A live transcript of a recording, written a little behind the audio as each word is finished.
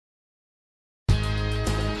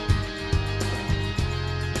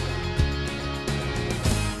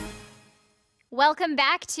Welcome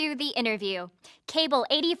back to The Interview, Cable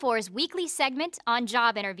 84's weekly segment on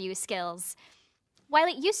job interview skills. While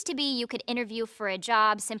it used to be you could interview for a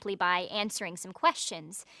job simply by answering some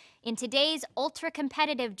questions, in today's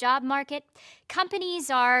ultra-competitive job market, companies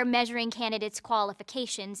are measuring candidates'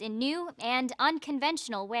 qualifications in new and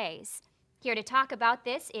unconventional ways. Here to talk about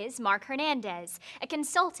this is Mark Hernandez, a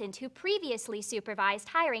consultant who previously supervised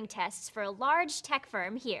hiring tests for a large tech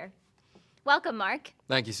firm here. Welcome, Mark.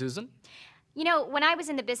 Thank you, Susan. You know, when I was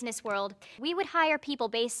in the business world, we would hire people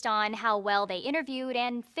based on how well they interviewed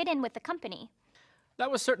and fit in with the company.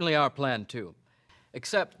 That was certainly our plan, too.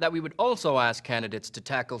 Except that we would also ask candidates to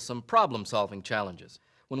tackle some problem-solving challenges.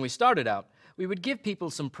 When we started out, we would give people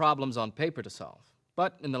some problems on paper to solve.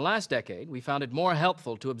 But in the last decade, we found it more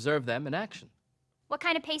helpful to observe them in action. What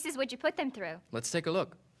kind of paces would you put them through? Let's take a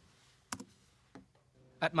look.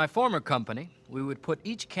 At my former company, we would put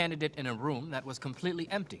each candidate in a room that was completely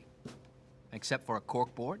empty, except for a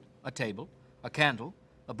corkboard, a table, a candle,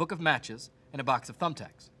 a book of matches, and a box of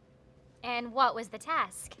thumbtacks. And what was the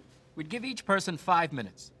task? We'd give each person 5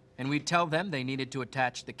 minutes, and we'd tell them they needed to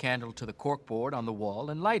attach the candle to the corkboard on the wall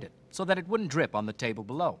and light it, so that it wouldn't drip on the table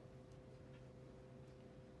below.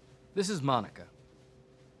 This is Monica.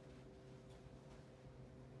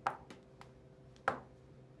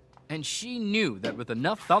 And she knew that with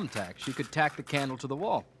enough thumbtacks, she could tack the candle to the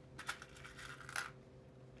wall.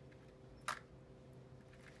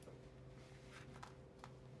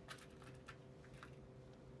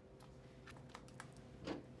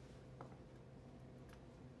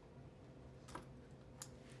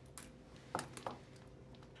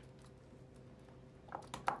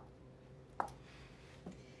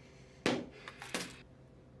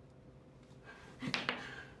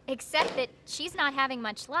 Except that she's not having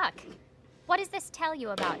much luck. What does this tell you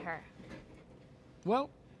about her? Well,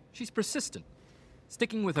 she's persistent,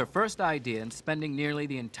 sticking with her first idea and spending nearly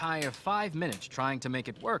the entire 5 minutes trying to make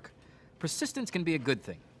it work. Persistence can be a good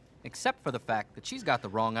thing, except for the fact that she's got the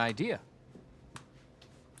wrong idea.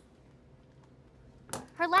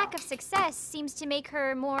 Her lack of success seems to make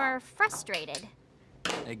her more frustrated.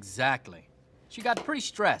 Exactly. She got pretty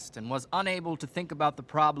stressed and was unable to think about the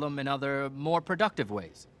problem in other, more productive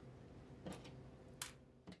ways.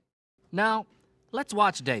 Now, let's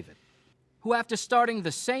watch David, who after starting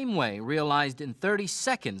the same way realized in 30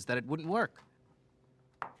 seconds that it wouldn't work.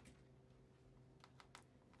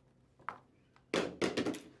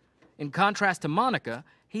 In contrast to Monica,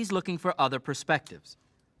 he's looking for other perspectives,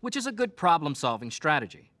 which is a good problem-solving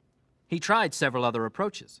strategy. He tried several other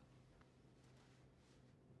approaches.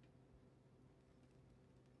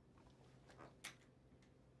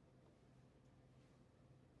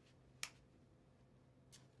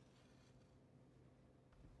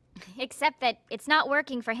 Except that it's not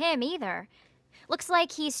working for him either. Looks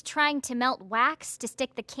like he's trying to melt wax to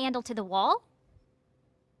stick the candle to the wall?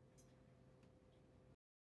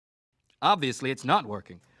 Obviously, it's not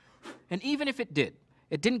working. And even if it did,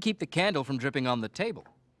 it didn't keep the candle from dripping on the table.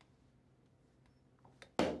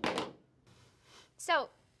 So,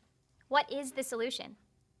 what is the solution?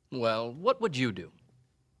 Well, what would you do?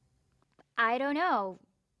 I don't know.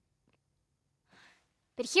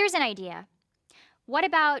 But here's an idea. What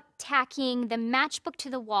about tacking the matchbook to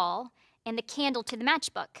the wall and the candle to the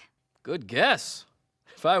matchbook? Good guess.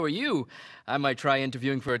 If I were you, I might try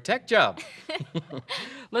interviewing for a tech job.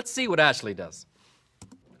 Let's see what Ashley does.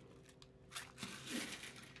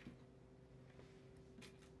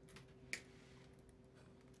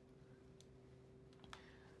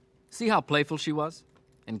 See how playful she was,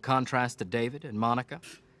 in contrast to David and Monica?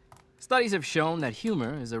 Studies have shown that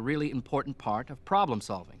humor is a really important part of problem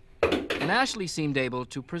solving. And Ashley seemed able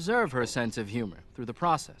to preserve her sense of humor through the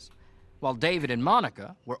process, while David and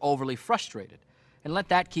Monica were overly frustrated and let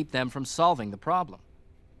that keep them from solving the problem.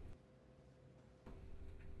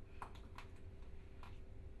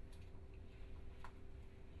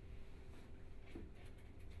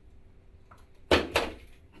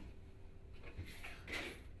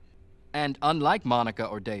 And unlike Monica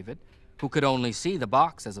or David, who could only see the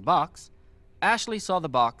box as a box, Ashley saw the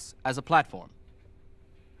box as a platform.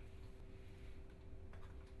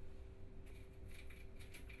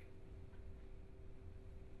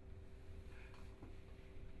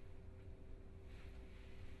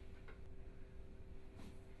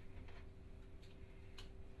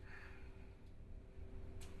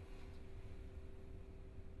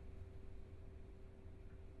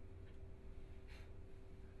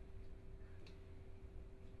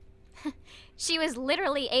 She was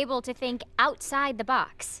literally able to think outside the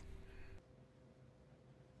box.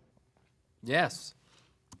 Yes.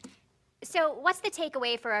 So, what's the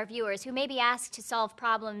takeaway for our viewers who may be asked to solve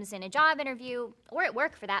problems in a job interview, or at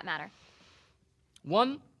work for that matter?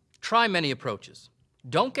 1, try many approaches.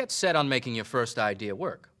 Don't get set on making your first idea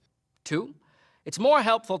work. 2, it's more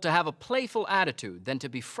helpful to have a playful attitude than to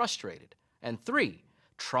be frustrated. And 3,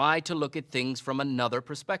 try to look at things from another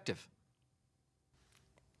perspective.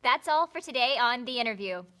 That's all for today on The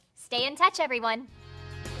Interview. Stay in touch, everyone.